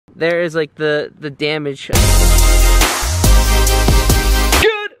there is like the damage.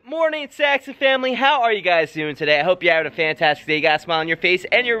 Morning, Saxton family. How are you guys doing today? I hope you're having a fantastic day. You got a smile on your face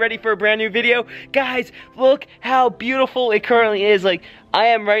and you're ready for a brand new video. Guys, look how beautiful it currently is. Like, I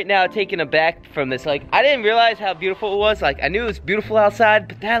am right now taken aback from this. Like, I didn't realize how beautiful it was. Like, I knew it was beautiful outside,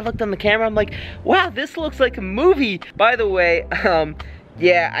 but then I looked on the camera. I'm like, wow, this looks like a movie. By the way,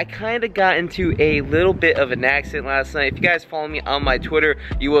 yeah, I kind of got into a little bit of an accident last night. If you guys follow me on my Twitter,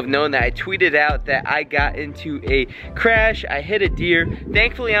 you will have known that I tweeted out that I got into a crash. I hit a deer.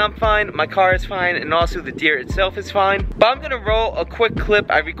 Thankfully, I'm fine. My car is fine, and also the deer itself is fine. But I'm gonna roll a quick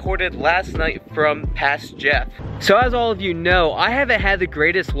clip I recorded last night from past Jeff. So as all of you know, I haven't had the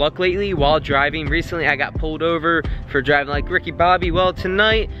greatest luck lately while driving. Recently, I got pulled over for driving like Ricky Bobby. Well,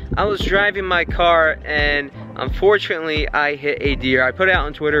 tonight, I was driving my car, and unfortunately, I hit a deer. I put it out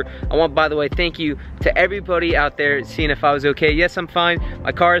on Twitter. I want, by the way, thank you to everybody out there seeing if I was okay. Yes, I'm fine.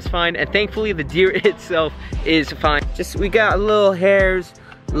 My car is fine, and thankfully, the deer itself is fine. Just, we got little hairs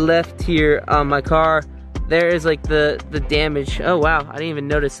left here on my car. There is like the damage. Oh, wow. I didn't even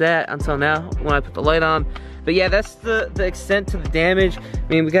notice that until now when I put the light on. But yeah, that's the extent to the damage. I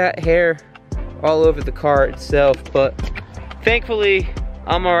mean, we got hair all over the car itself, but thankfully,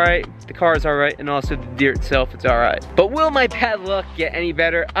 I'm alright, the car is alright, and also the deer itself is alright. But will my bad luck get any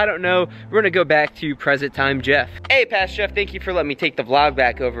better? I don't know. We're gonna go back to present time Jeff. Hey, past Jeff, thank you for letting me take the vlog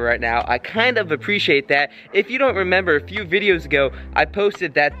back over right now. I kind of appreciate that. If you don't remember, a few videos ago, I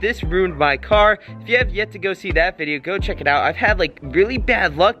posted that this ruined my car. If you have yet to go see that video, go check it out. I've had like really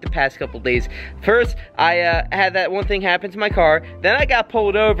bad luck the past couple days. First, I had that one thing happen to my car, then I got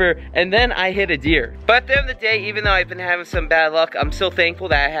pulled over, and then I hit a deer. But at the end of the day, even though I've been having some bad luck, I'm still thankful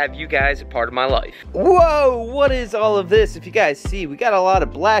that I have you guys a part of my life. Whoa, what is all of this? If you guys see, we got a lot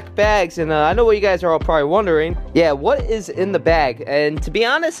of black bags, and I know what you guys are all probably wondering. Yeah, what is in the bag? And to be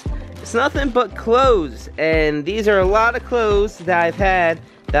honest, it's nothing but clothes, and these are a lot of clothes that I've had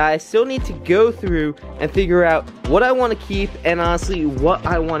that I still need to go through and figure out what I want to keep, and honestly what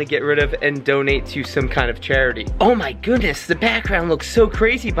I want to get rid of and donate to some kind of charity. Oh my goodness, the background looks so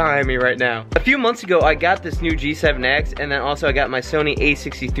crazy behind me right now. A few months ago I got this new G7X, and then also I got my Sony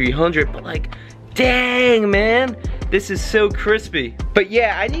a6300, but like, dang man, this is so crispy. But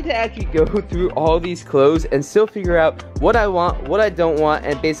yeah, I need to actually go through all these clothes and still figure out what I want, what I don't want,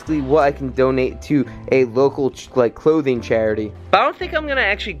 and basically what I can donate to a local like clothing charity. But I don't think I'm gonna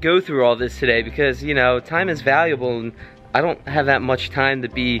actually go through all this today because, you know, time is valuable and I don't have that much time to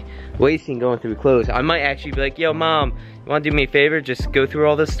be wasting going through clothes. I might actually be like, yo mom, you wanna do me a favor? Just go through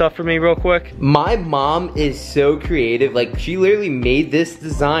all this stuff for me real quick. My mom is so creative. Like, she literally made this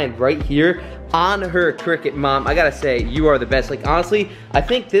design right here on her Cricut. Mom, I gotta say, you are the best. Like, honestly, I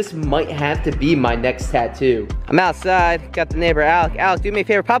think this might have to be my next tattoo. I'm outside, got the neighbor Alec. Alec, do me a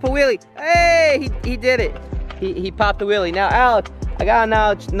favor, pop a wheelie. Hey, he did it. He popped the wheelie. Now, Alec, I got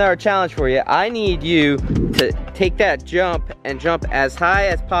another challenge for you. I need you to take that jump and jump as high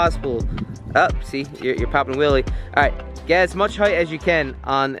as possible. Oh, see, you're popping a wheelie. All right, get as much height as you can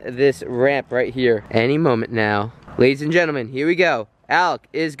on this ramp right here. Any moment now. Ladies and gentlemen, here we go. Alec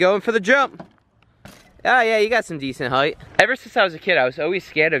is going for the jump. Oh yeah, you got some decent height. Ever since I was a kid, I was always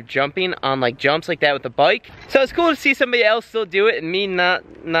scared of jumping on like jumps like that with a bike. So it's cool to see somebody else still do it and me not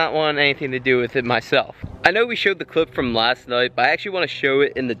want anything to do with it myself. I know we showed the clip from last night, but I actually want to show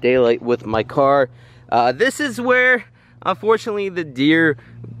it in the daylight with my car. This is where, unfortunately, the deer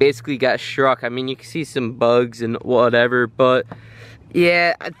basically got struck. I mean, you can see some bugs and whatever, but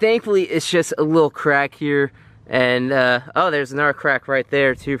yeah, thankfully it's just a little crack here. And oh, there's another crack right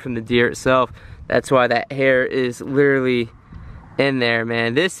there too from the deer itself. That's why that hair is literally in there,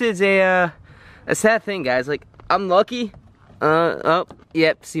 man. This is a sad thing, guys. Like, I'm lucky. Oh,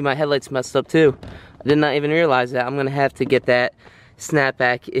 yep, see my headlights messed up too. I did not even realize that. I'm gonna have to get that snap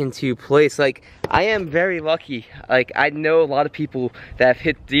back into place. Like, I am very lucky. Like, I know a lot of people that have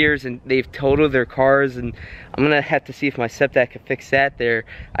hit deers and they've totaled their cars, and I'm gonna have to see if my stepdad can fix that there.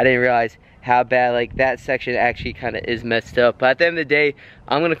 I didn't realize how bad, like, that section actually kind of is messed up. But at the end of the day,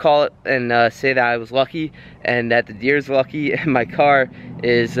 I'm gonna call it and say that I was lucky and that the deer's lucky and my car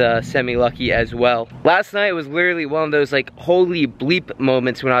is semi-lucky as well. Last night was literally one of those like holy bleep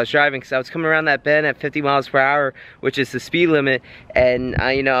moments when I was driving, because I was coming around that bend at 50 miles per hour, which is the speed limit, and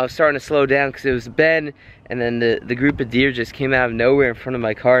you know, I was starting to slow down because it was a bend, and then the group of deer just came out of nowhere in front of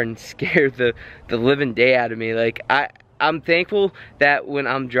my car and scared the living day out of me. Like, I'm thankful that when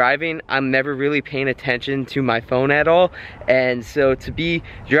I'm driving, I'm never really paying attention to my phone at all. And so to be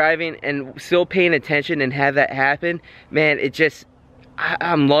driving and still paying attention and have that happen, man, it just,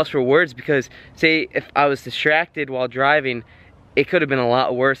 I'm lost for words, because say if I was distracted while driving, it could have been a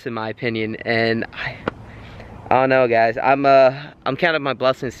lot worse in my opinion, and I don't know, guys. I'm counting my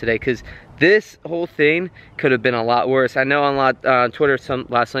blessings today, because this whole thing could have been a lot worse. I know on Twitter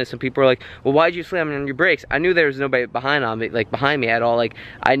last night some people were like, well, why'd you slam on your brakes? I knew there was nobody behind me at all. Like,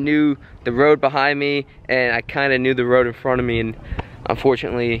 I knew the road behind me, and I kind of knew the road in front of me, and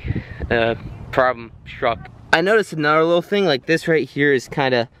unfortunately, problem struck. I noticed another little thing, like this right here is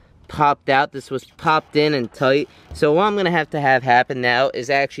kind of popped out. This was popped in and tight. So what I'm gonna have to have happen now is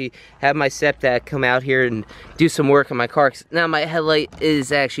actually have my stepdad come out here and do some work on my car. Now my headlight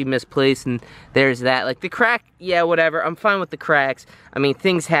is actually misplaced, and there's that. Like the crack, yeah, whatever. I'm fine with the cracks. I mean,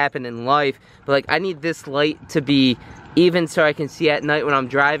 things happen in life, but like I need this light to be even so I can see at night when I'm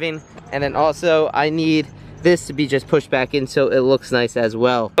driving, and then also I need this to be just pushed back in so it looks nice as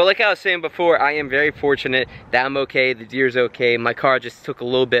well. But like I was saying before, I am very fortunate that I'm okay, the deer's okay, my car just took a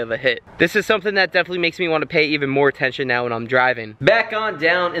little bit of a hit. This is something that definitely makes me want to pay even more attention now when I'm driving. Back on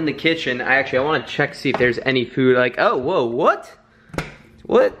down in the kitchen, I want to check to see if there's any food. Like, oh, whoa, what?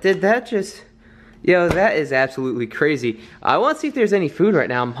 What did that just... Yo, that is absolutely crazy. I want to see if there's any food right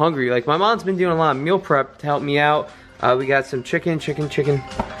now. I'm hungry. Like, my mom's been doing a lot of meal prep to help me out. We got some chicken.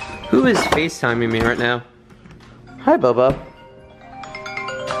 Who is FaceTiming me right now? Hi, Bubba.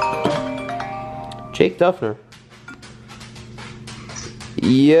 Jake Duffner.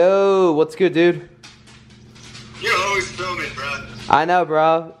 Yo, what's good, dude? You're always filming, bro. I know,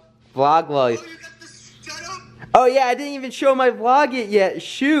 bro. Vlog life. Oh, you got this setup? Oh, yeah, I didn't even show my vlog it yet.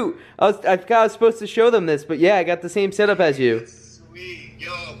 Shoot. I forgot I was supposed to show them this, but yeah, I got the same setup as you. Sweet.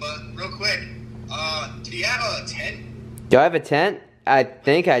 Yo, but real quick, do you have a tent? Do I have a tent? I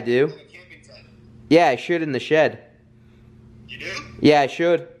think I do. A camping tent. Yeah, I should in the shed. You do? Yeah, I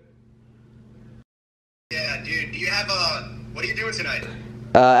should. Yeah, dude. Do you have what are you doing tonight?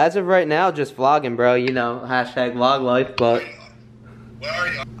 As of right now, just vlogging, bro. You know, hashtag vlog life, but... Where are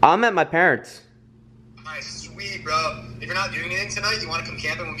you? I'm at my parents'. Alright, sweet, bro. If you're not doing anything tonight, you want to come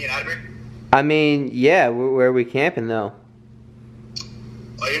camping with me and Adler? I mean, yeah, where are we camping, though?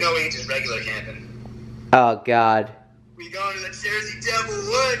 Oh, you know we ain't just regular camping. Oh, God. We going to the Jersey Devil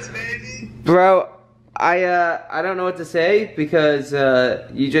Woods, baby. Bro, I don't know what to say, because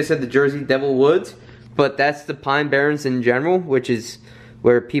you just said the Jersey Devil Woods, but that's the Pine Barrens in general, which is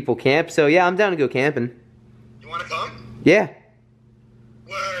where people camp. So yeah, I'm down to go camping. You want to come? Yeah.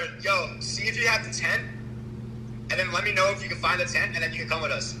 Word. Yo, see if you have the tent, and then let me know if you can find the tent, and then you can come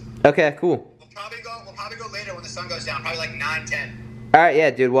with us. Okay, cool. We'll probably go later when the sun goes down, probably like 9, 10. Alright, yeah,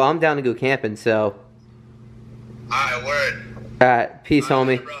 dude. Well, I'm down to go camping, so. Alright, word. Alright, peace,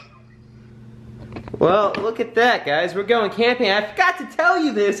 homie. Bro. Well, look at that, guys. We're going camping. I forgot to tell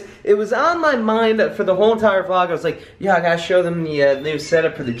you this. It was on my mind for the whole entire vlog. I was like, yeah, I gotta show them the new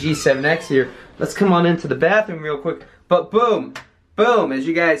setup for the G7X here. Let's come on into the bathroom real quick. But boom, boom, as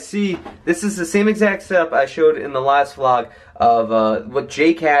you guys see, this is the same exact setup I showed in the last vlog of what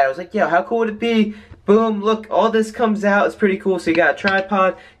Jake had. I was like, yeah, how cool would it be? Boom, look, all this comes out. It's pretty cool. So you got a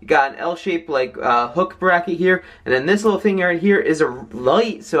tripod, you got an L-shaped like hook bracket here, and then this little thing right here is a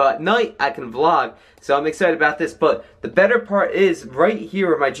light, so at night I can vlog. So I'm excited about this, but the better part is right here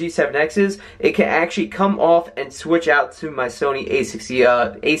where my G7X is, it can actually come off and switch out to my Sony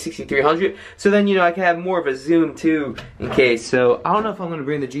A6300. So then, you know, I can have more of a zoom too in case. So I don't know if I'm going to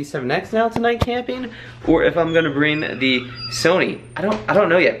bring the G7X now tonight camping, or if I'm going to bring the Sony. I don't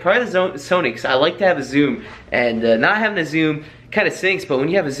know yet. Probably the Sony, because I like to have a zoom, and not having a zoom kind of stinks, but when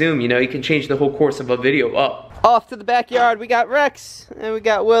you have a zoom, you know, you can change the whole course of a video up. Off to the backyard, we got Rex, and we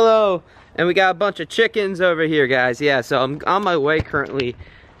got Willow, and we got a bunch of chickens over here, guys. Yeah, so I'm on my way currently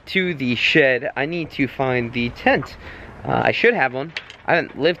to the shed. I need to find the tent. I should have one. I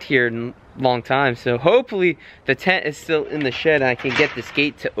haven't lived here in a long time, so hopefully the tent is still in the shed and I can get this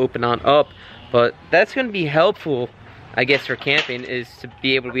gate to open on up. But that's going to be helpful, I guess, for camping, is to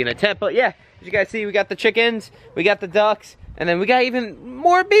be able to be in a tent. But yeah, as you guys see, we got the chickens, we got the ducks, and then we got even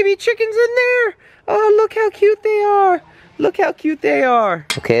more baby chickens in there. Oh, look how cute they are. Look how cute they are.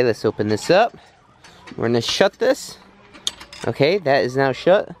 Okay, let's open this up. We're gonna shut this. Okay, that is now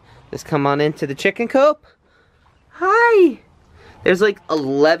shut. Let's come on into the chicken coop. Hi. There's like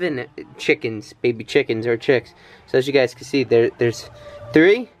 11 chickens, baby chickens or chicks. So as you guys can see, there's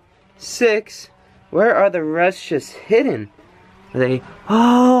 3, 6. Where are the rest just hidden? Are they?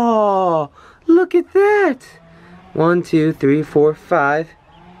 Oh, look at that. 1, 2, 3, 4, 5,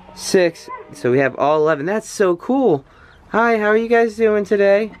 6. So we have all 11. That's so cool. Hi, how are you guys doing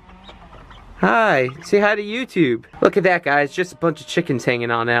today? Hi, say hi to YouTube. Look at that, guys, just a bunch of chickens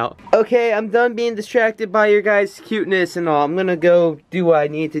hanging on out. Okay, I'm done being distracted by your guys' cuteness and all. I'm gonna go do what I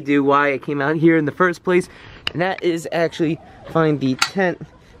need to do, why I came out here in the first place. And that is actually find the tent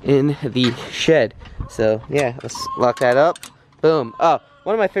in the shed. So yeah, let's lock that up. Boom. Oh,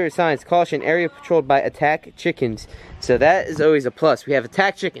 one of my favorite signs, caution, area patrolled by attack chickens. So that is always a plus. We have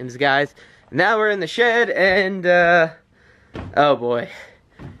attack chickens, guys. Now we're in the shed, and oh boy,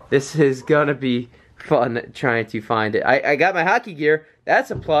 this is gonna be fun trying to find it. I got my hockey gear,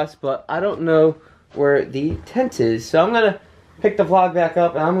 that's a plus, but I don't know where the tent is. So I'm gonna pick the vlog back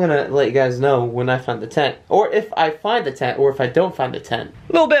up, and I'm gonna let you guys know when I find the tent, or if I find the tent, or if I don't find the tent.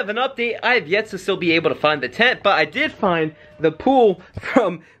 A little bit of an update. I have yet to still be able to find the tent, but I did find the pool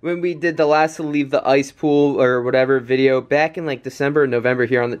from when we did the last to leave the ice pool or whatever video back in like December and November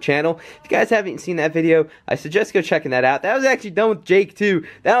here on the channel. If you guys haven't seen that video, I suggest go checking that out. That was actually done with Jake too.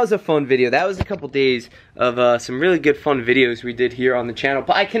 That was a fun video. That was a couple days of some really good fun videos we did here on the channel,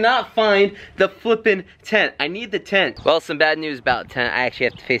 but I cannot find the flippin' tent. I need the tent. Well, some bad news about tent. I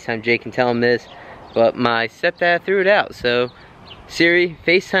actually have to FaceTime Jake and tell him this, but my stepdad threw it out. So Siri,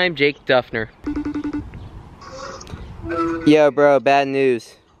 FaceTime Jake Duffner. Yo, bro, bad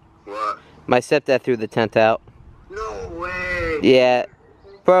news. What? My stepdad threw the tent out. No way. Yeah.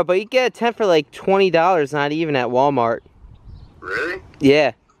 Bro, but you get a tent for like $20, not even at Walmart. Really?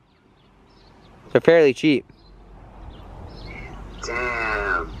 Yeah. They're fairly cheap.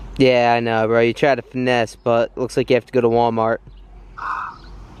 Damn. Yeah, I know, bro. You try to finesse, but looks like you have to go to Walmart.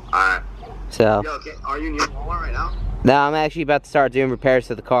 Alright. So. Yo, okay, are you near Walmart right now? No, I'm actually about to start doing repairs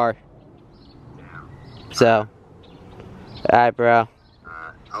to the car. Damn. So. Alright, bro.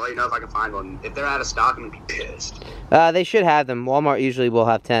 I'll let you know if I can find one. If they're out of stock, I'm gonna be pissed. They should have them. Walmart usually will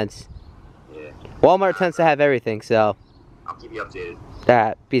have tents. Yeah. Walmart tends to have everything, so. I'll keep you updated.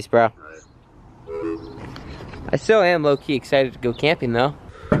 Alright, peace, bro. Alright. I still am low-key excited to go camping, though.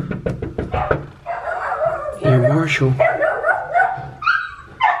 Here, Marshall.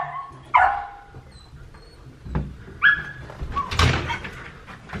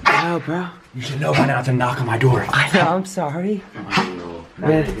 Wow, bro. You should know by now to knock on my door. I know, I'm sorry.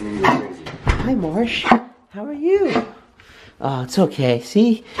 Hi, Marsh. How are you? Oh, it's okay.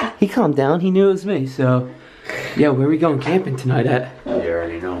 See? He calmed down. He knew it was me, so. Yeah, where are we going camping tonight at? You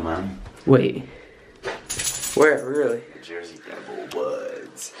already know, man. Wait. Where, really? Jersey Devil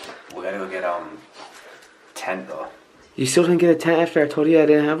Woods. We gotta go get, tent, though. You still didn't get a tent after I told you I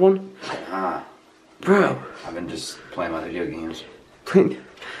didn't have one? Bro. I've been just playing my video games.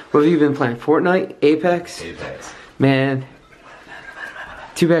 What have you been playing? Fortnite? Apex? Apex. Man.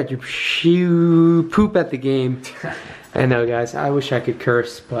 Too bad you poop at the game. I know, guys. I wish I could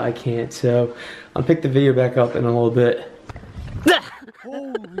curse, but I can't. So, I'll pick the video back up in a little bit.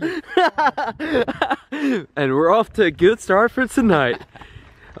 And we're off to a good start for tonight.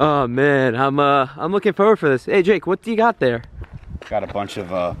 Oh man, I'm looking forward for this. Hey Jake, what do you got there? Got a bunch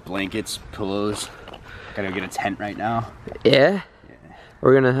of blankets, pillows. Gotta go get a tent right now. Yeah?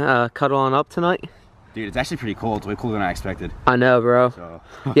 We're gonna cuddle on up tonight? Dude, it's actually pretty cold. It's way colder than I expected. I know, bro. So,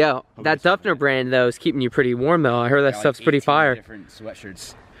 yeah, that Duffner brand though is keeping you pretty warm though. I heard that stuff's like pretty fire. Different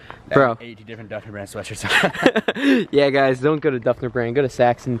sweatshirts. Bro. 80 different Duffner brand sweatshirts. Yeah, guys, don't go to Duffner brand. Go to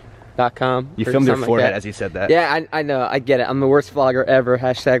Saxton.com. You filmed your forehead as you said that. Yeah, I know. I get it. I'm the worst vlogger ever.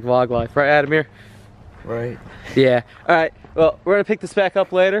 Hashtag vlog life. Right, Adamir? Right. Yeah. All right. Well, we're going to pick this back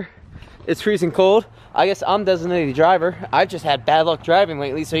up later. It's freezing cold. I guess I'm designated driver. I've just had bad luck driving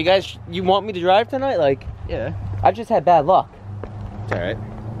lately. So you want me to drive tonight? Like, Yeah. I've just had bad luck. It's alright.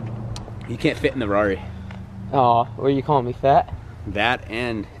 You can't fit in the Rari. Oh, what are you calling me, fat? That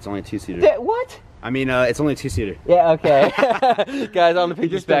and it's only a 2-seater. What? I mean, it's only a 2-seater. Yeah, okay. Guys, I'm gonna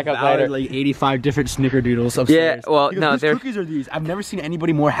pick this back up later. Like 85 different snickerdoodles upstairs. Yeah, well, He goes, no, whose they're... cookies are these? I've never seen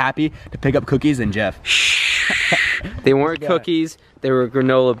anybody more happy to pick up cookies than Jeff. They weren't cookies, they were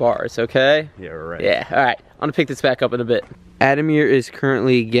granola bars, okay? Yeah, right. Yeah, alright. I'm gonna pick this back up in a bit. Adamir is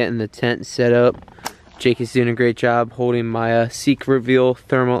currently getting the tent set up. Jake is doing a great job holding my Seek Reveal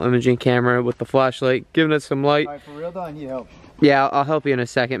thermal imaging camera with the flashlight, giving it some light. Alright, for real though, I need help. Yeah, I'll help you in a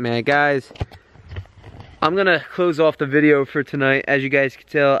second, man. Guys, I'm gonna close off the video for tonight. As you guys can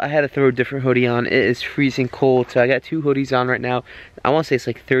tell, I had to throw a different hoodie on. It is freezing cold, so I got 2 hoodies on right now. I want to say it's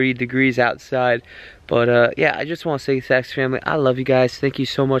like 30 degrees outside. But yeah, I just want to say, Sax family, I love you guys. Thank you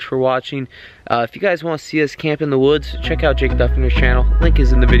so much for watching. If you guys want to see us camp in the woods, check out Jake Duffner's channel. Link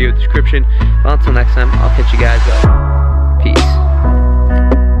is in the video description. Well, until next time, I'll catch you guys up. Peace.